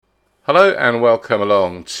Hello and welcome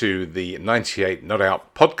along to the 98 Not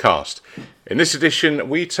Out podcast. In this edition,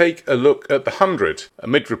 we take a look at the 100,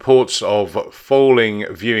 amid reports of falling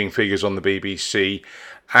viewing figures on the BBC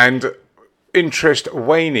and interest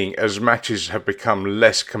waning as matches have become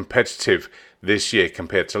less competitive this year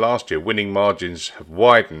compared to last year. Winning margins have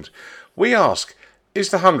widened. We ask, is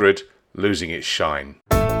the 100 losing its shine?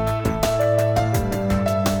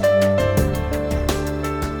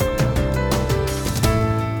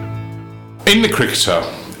 In The Cricketer,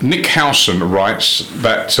 Nick Howson writes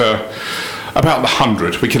that about the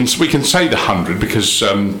 100, we can say the 100 because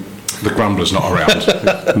the Grumbler's not around,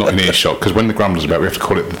 not in earshot, because when the Grumbler's about, we have to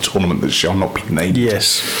call it the tournament that shall not be named.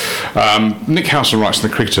 Yes. Nick Howson writes in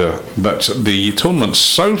The Cricketer that the tournament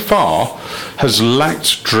so far has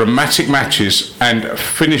lacked dramatic matches and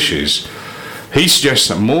finishes. He suggests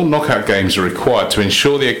that more knockout games are required to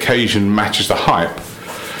ensure the occasion matches the hype.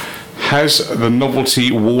 Has the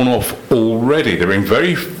novelty worn off already? There have been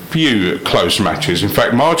very few close matches. In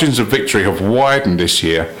fact, margins of victory have widened this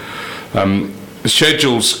year. The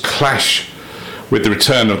schedules clash with the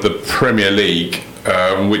return of the Premier League,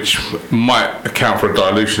 which might account for a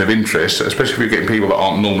dilution of interest, especially if you're getting people that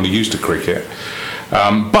aren't normally used to cricket.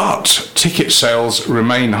 But ticket sales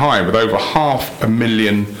remain high, with over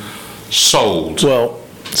 500,000 sold. Well,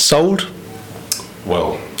 sold?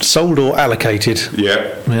 Well, sold or allocated?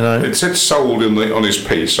 Yeah, you know, it said sold on his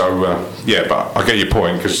piece. So yeah, but I get your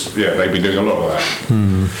point because they've been doing a lot of that.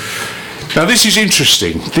 Now this is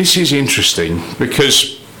interesting. This is interesting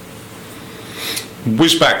because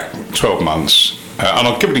whiz back 12 months, and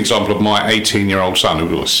I'll give an example of my 18-year-old son,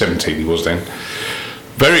 who was 17, he was then.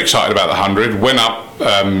 Very excited about the 100. Went up.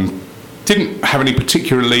 Didn't have any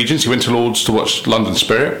particular allegiance. He went to Lord's to watch London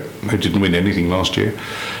Spirit, who didn't win anything last year,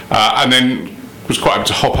 and then was quite able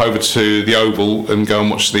to hop over to the Oval and go and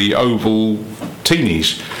watch the Oval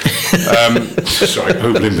Teenies.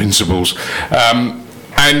 Oval Invincibles.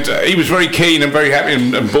 And he was very keen and very happy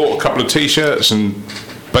and bought a couple of T-shirts and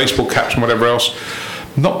baseball caps and whatever else.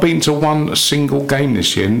 Not been to one single game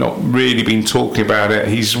this year, not really been talking about it.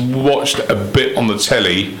 He's watched a bit on the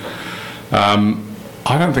telly.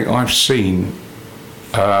 I don't think I've seen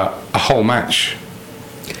a whole match.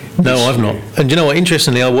 No, I've not. And you know what,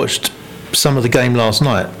 interestingly, I watched some of the game last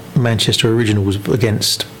night. Manchester Originals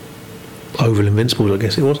against Oval Invincibles, I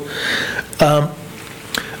guess it was.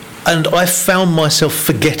 And I found myself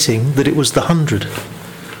forgetting that it was the 100. Oh,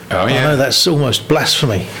 yeah. I know that's almost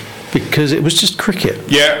blasphemy because it was just cricket.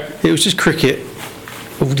 Yeah. It was just cricket.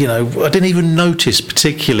 You know, I didn't even notice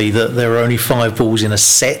particularly that there were only 5 balls in a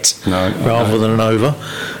set rather than an over.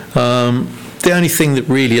 The only thing that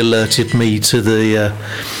really alerted me to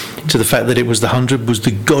the fact that it was the 100 was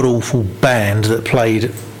the god-awful band that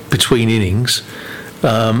played between innings,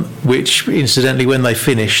 which, incidentally, when they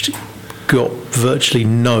finished, got virtually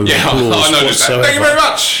no applause I noticed whatsoever. That. Thank you very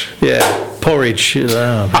much. Yeah, porridge.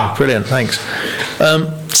 Brilliant, thanks.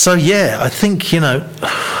 So, yeah, I think, I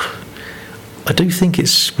do think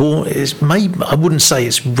I wouldn't say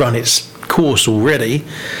it's run its course already,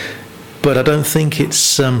 but I don't think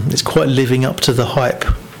it's quite living up to the hype.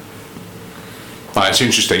 It's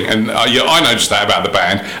interesting, and I noticed that about the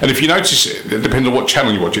band. And if you notice, it depends on what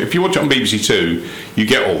channel you watch it. If you watch it on BBC Two, you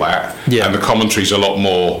get all that, and the commentary's a lot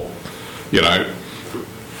more,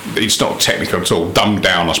 it's not technical at all. Dumbed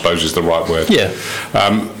down, I suppose, is the right word. Yeah.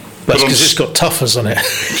 That's because it's got Tuffers on it.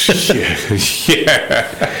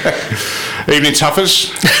 yeah. Evening,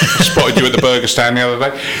 Tuffers. Spotted you at the burger stand the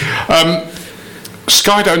other day.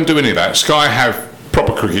 Sky don't do any of that. Sky have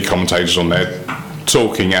proper cricket commentators on there,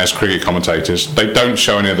 talking as cricket commentators. They don't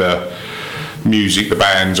show any of the music, the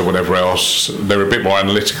bands or whatever else. They're a bit more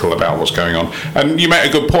analytical about what's going on. And you make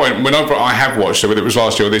a good point. Whenever I have watched it, whether it was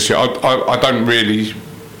last year or this year, I don't really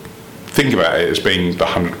think about it as being the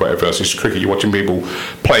 100 whatever else. It's cricket. You're watching people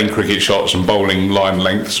playing cricket shots and bowling line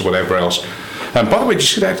lengths or whatever else. And by the way, did you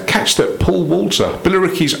see that catch that Paul Walter,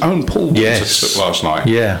 Billericay's own Paul Walter, took last night?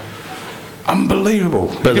 Yeah. Unbelievable.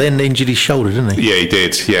 But then injured his shoulder, didn't he? Yeah, he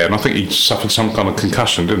did. Yeah, and I think he suffered some kind of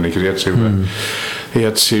concussion, didn't he? Because he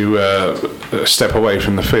had to step away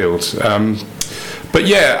from the field. But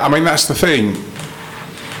yeah, I mean, that's the thing.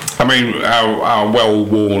 I mean, our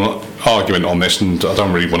well-worn argument on this, and I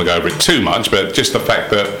don't really want to go over it too much, but just the fact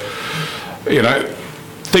that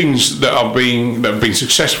things that have been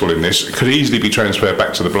successful in this could easily be transferred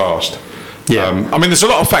back to the Blast. Yeah. I mean, there's a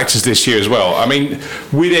lot of factors this year as well. I mean,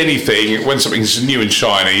 with anything, when something's new and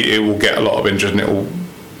shiny, it will get a lot of interest and it will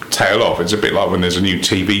tail off. It's a bit like when there's a new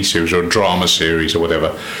TV series or a drama series or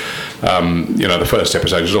whatever. The first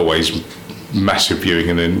episode is always massive viewing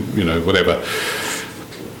and then, whatever.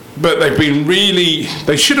 but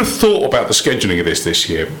they should have thought about the scheduling of this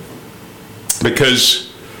year,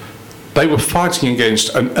 because they were fighting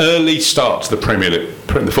against an early start to the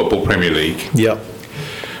Football Premier League. Yeah.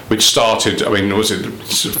 Which started, was it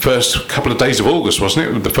the first couple of days of August,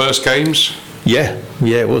 wasn't it? The first games? Yeah,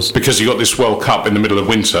 it was. Because you got this World Cup in the middle of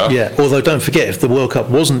winter. Yeah, although don't forget, if the World Cup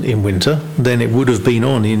wasn't in winter, then it would have been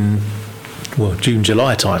on in, June,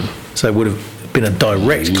 July time. So it would have been a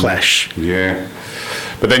direct clash. Yeah.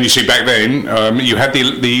 But then you see back then, you had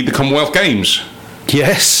the Commonwealth Games.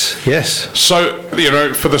 Yes. So,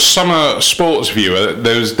 for the summer sports viewer,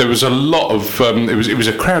 there was a lot of, it was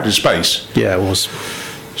a crowded space. Yeah, it was.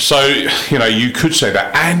 So, you could say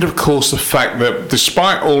that. And, of course, the fact that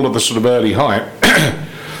despite all of the sort of early hype,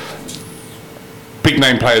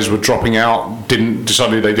 big-name players were dropping out,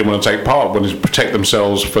 decided they didn't want to take part, wanted to protect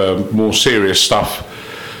themselves for more serious stuff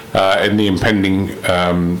in the impending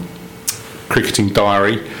cricketing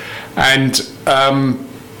diary. And,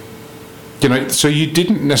 so you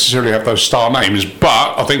didn't necessarily have those star names,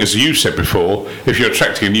 but I think, as you said before, if you're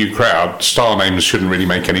attracting a new crowd, star names shouldn't really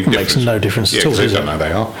make any difference. Makes no difference at all. They don't know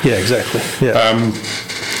they are. Yeah, exactly. Yeah.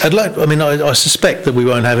 I suspect that we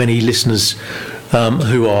won't have any listeners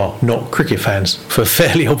who are not cricket fans for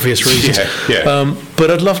fairly obvious reasons. Yeah. But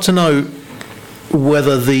I'd love to know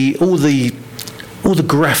whether all the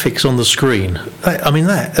graphics on the screen.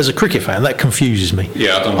 That as a cricket fan, that confuses me.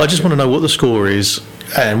 Yeah, I just want to know what the score is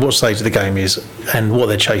and what stage of the game is and what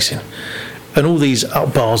they're chasing. And all these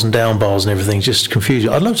up bars and down bars and everything just confuse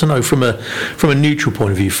you. I'd love to know from a neutral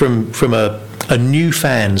point of view, from a new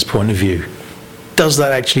fan's point of view, does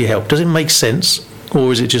that actually help? Does it make sense,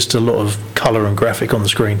 or is it just a lot of colour and graphic on the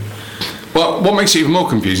screen? Well, what makes it even more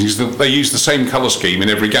confusing is that they use the same colour scheme in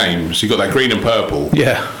every game. So you've got that green and purple.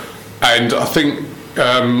 Yeah. And I think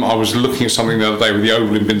I was looking at something the other day where the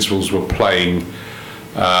Oval Invincibles were playing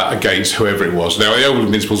against whoever it was. Now, the Oval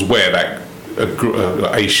Invincibles wear that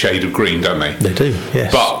a shade of green, don't they? They do,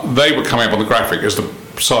 yes. But they were coming up on the graphic as the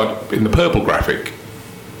side in the purple graphic.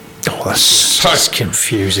 Oh, that's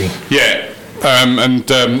confusing. Yeah.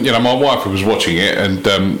 My wife was watching it,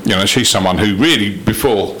 and she's someone who really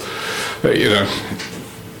before,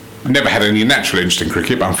 never had any natural interest in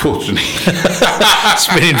cricket, but unfortunately it's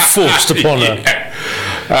been enforced upon her. Yeah.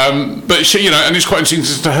 But she, and it's quite interesting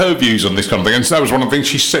as to her views on this kind of thing. And so that was one of the things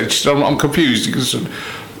she said. She said, "I'm confused because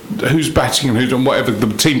who's batting and who's done whatever.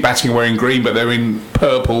 The team batting are wearing green, but they're in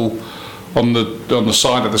purple on the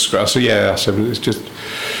side of the screen." So yeah, I said it's just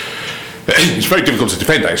it's very difficult to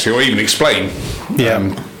defend actually, or even explain.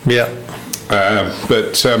 Yeah. I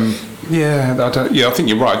think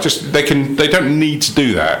you're right. Just they don't need to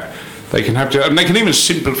do that. They can have to, and they can even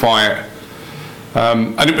simplify it.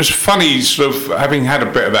 And it was funny, sort of having had a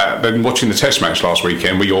bit of that, then watching the Test match last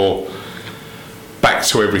weekend, where you're back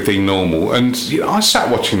to everything normal. And I sat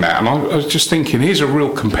watching that, and I was just thinking, here's a real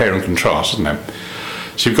compare and contrast, isn't it?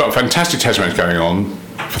 So you've got a fantastic Test match going on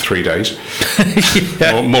for 3 days.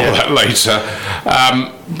 More of that later.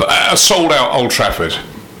 But a sold-out Old Trafford.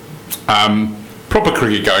 Proper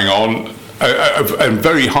cricket going on, and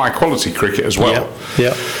very high-quality cricket as well.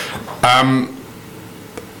 Yeah.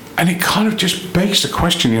 And it kind of just begs the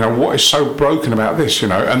question, what is so broken about this,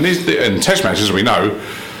 and Test matches, as we know,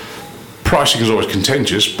 pricing is always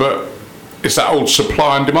contentious, but it's that old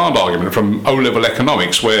supply and demand argument from O-level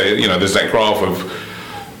economics where, there's that graph of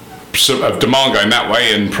demand going that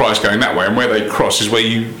way and price going that way, and where they cross is where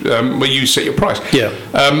you set your price. Yeah.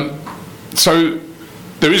 So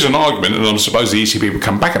there is an argument, and I suppose the ECB would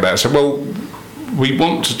come back at that and say, well, we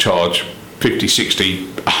want to charge 50, 60,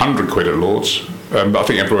 100 quid at Lords. But I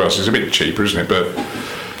think everywhere else is a bit cheaper, isn't it?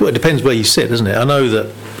 Well, it depends where you sit, doesn't it? I know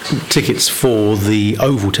that tickets for the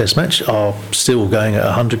Oval Test match are still going at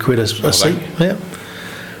 100 quid a seat. Yeah.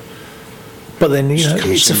 But then,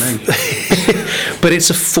 it's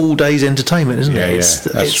a full day's entertainment, isn't it?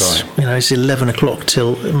 That's right. It's 11 o'clock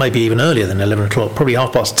till maybe even earlier than 11 o'clock, probably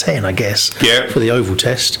 10:30, I guess. Yeah. For the Oval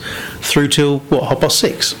Test, through till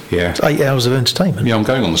 6:30. Yeah. It's 8 hours of entertainment. Yeah, I'm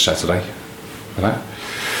going on the Saturday for that.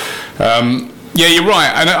 Yeah, you're right,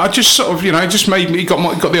 and I just sort of, it just made me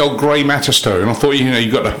got the old grey matter story, and I thought, you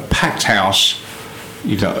got a packed house,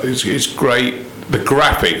 it's great. The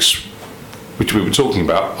graphics, which we were talking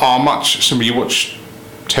about, are much similar. You watch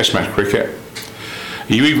Test match cricket,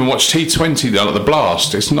 you even watch T20 down at the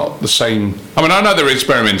Blast. It's not the same. I know they're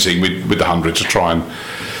experimenting with the 100 to try and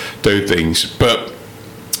do things, but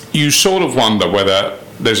you sort of wonder whether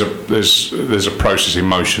there's a process in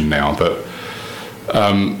motion now that.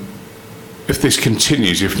 If this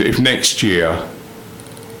continues, if next year,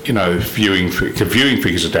 viewing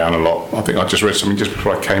figures are down a lot. I think I just read something just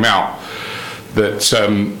before I came out that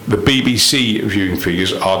the BBC viewing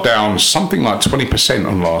figures are down something like 20%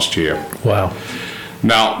 on last year. Wow.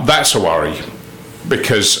 Now, that's a worry,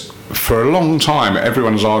 because for a long time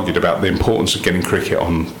everyone has argued about the importance of getting cricket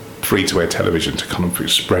on free-to-air television to kind of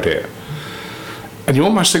spread it. And you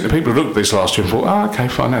almost think the people who looked at this last year and thought, oh, okay,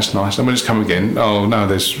 fine, that's nice. And when it's come again, oh, no,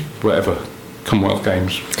 there's whatever, Commonwealth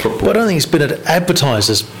Games, football. But I don't think it's been advertised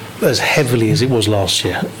as heavily as it was last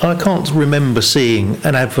year. I can't remember seeing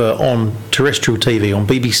an advert on terrestrial TV, on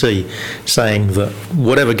BBC, saying that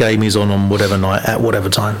whatever game is on whatever night, at whatever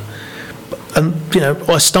time. And,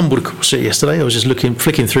 I stumbled across it yesterday. I was just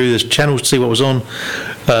flicking through the channels to see what was on.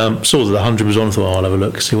 Saw that the 100 was on. I thought, I'll have a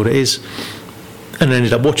look, see what it is. And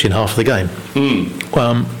ended up watching half of the game.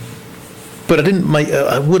 But I didn't make.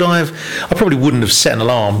 Would I have? I probably wouldn't have set an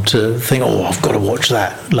alarm to think, "Oh, I've got to watch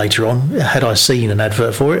that later on." Had I seen an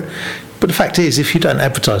advert for it? But the fact is, if you don't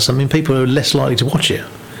advertise something, people are less likely to watch it.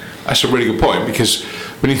 That's a really good point, because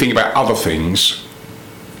when you think about other things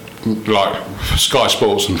like Sky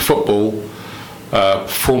Sports and football,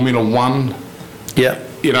 Formula One. Yeah.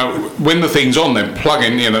 When the thing's on, they're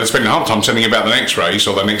plugging. They're spending half the time telling you about the next race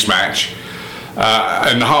or the next match.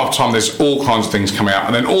 And half time there's all kinds of things coming out,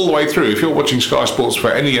 and then all the way through, if you're watching Sky Sports for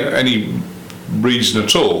any reason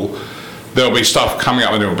at all, there'll be stuff coming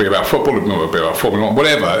up, and it'll be about football, it'll be about Formula One,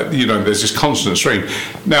 whatever. There's this constant stream.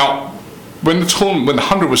 Now, when the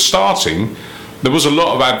 100 was starting, there was a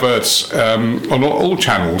lot of adverts on all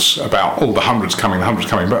channels about the 100's coming,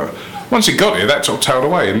 but once it got here, that sort of tailed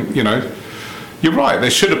away. And you're right, there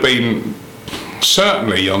should have been,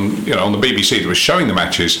 certainly on the BBC that was showing the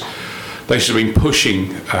matches, they should have been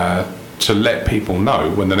pushing to let people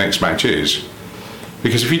know when the next match is.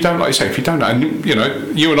 Because if you don't, like you say, know, and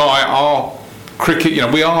you and I are cricket,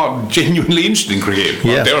 we are genuinely interested in cricket.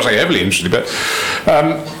 Yeah. Dare I say heavily interested, but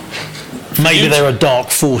maybe there are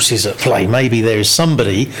dark forces at play. Maybe there is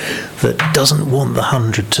somebody that doesn't want the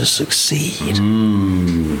 100 to succeed.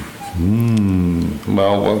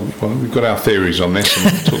 Well, we've got our theories on this, and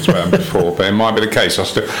we've talked about them before, but it might be the case.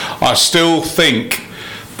 I still think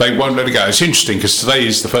they won't let it go. It's interesting, because today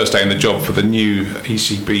is the first day in the job for the new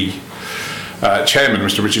ECB chairman,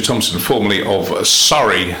 Mr. Richard Thompson, formerly of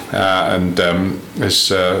Surrey, and is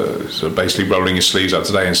basically rolling his sleeves up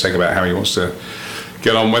today and saying about how he wants to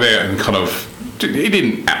get on with it, and kind of, he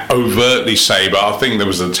didn't overtly say, but I think there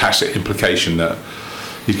was a tacit implication that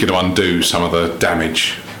he's going to undo some of the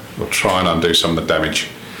damage, or try and undo some of the damage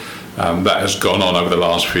that has gone on over the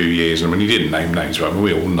last few years. And when he didn't name names, right,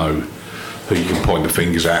 we all know who you can point the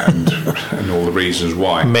fingers at, and all the reasons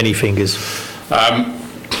why. Many fingers.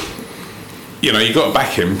 You've got to back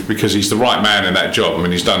him, because he's the right man in that job. I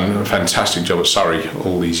mean, he's done a fantastic job at Surrey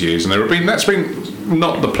all these years, and that's been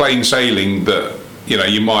not the plain sailing that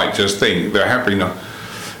you might just think. There have been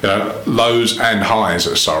lows and highs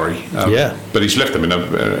at Surrey, but he's left them in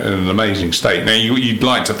an amazing state. Now, you'd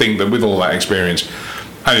like to think that with all that experience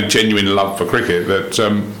and a genuine love for cricket, that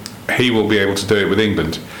he will be able to do it with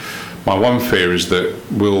England. My one fear is that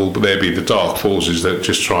will there be the dark forces that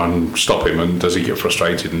just try and stop him, and does he get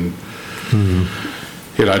frustrated and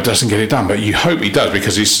doesn't get it done? But you hope he does,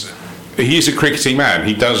 because he is a cricketing man.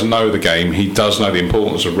 He does know the game. He does know the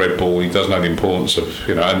importance of red ball. He does know the importance of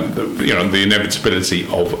the inevitability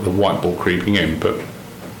of the white ball creeping in. But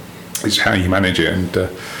it's how you manage it. And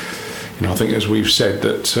I think, as we've said,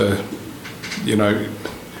 that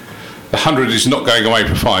the 100 is not going away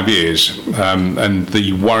for 5 years, and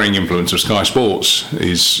the worrying influence of Sky Sports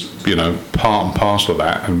is part and parcel of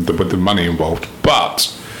that, and with the money involved. But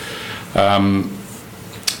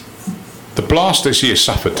the blast this year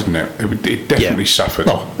suffered, didn't it? It definitely suffered.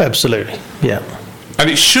 Oh, absolutely. Yeah. And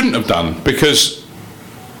it shouldn't have done, because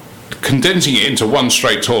condensing it into one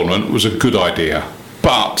straight tournament was a good idea,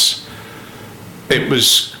 but it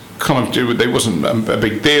was there wasn't a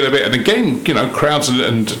big deal of it. And again, crowds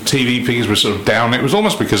and TV figures were sort of down. It was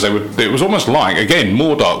almost because it was almost like, again,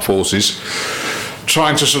 more dark forces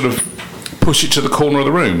trying to sort of push it to the corner of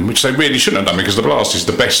the room, which they really shouldn't have done, because the Blast is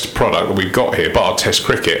the best product that we've got here, bar Test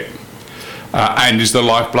cricket, and is the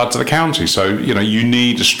lifeblood to the county. So, you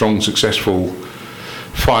need a strong,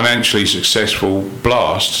 financially successful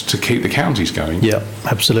Blast to keep the counties going. Yeah,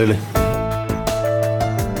 absolutely.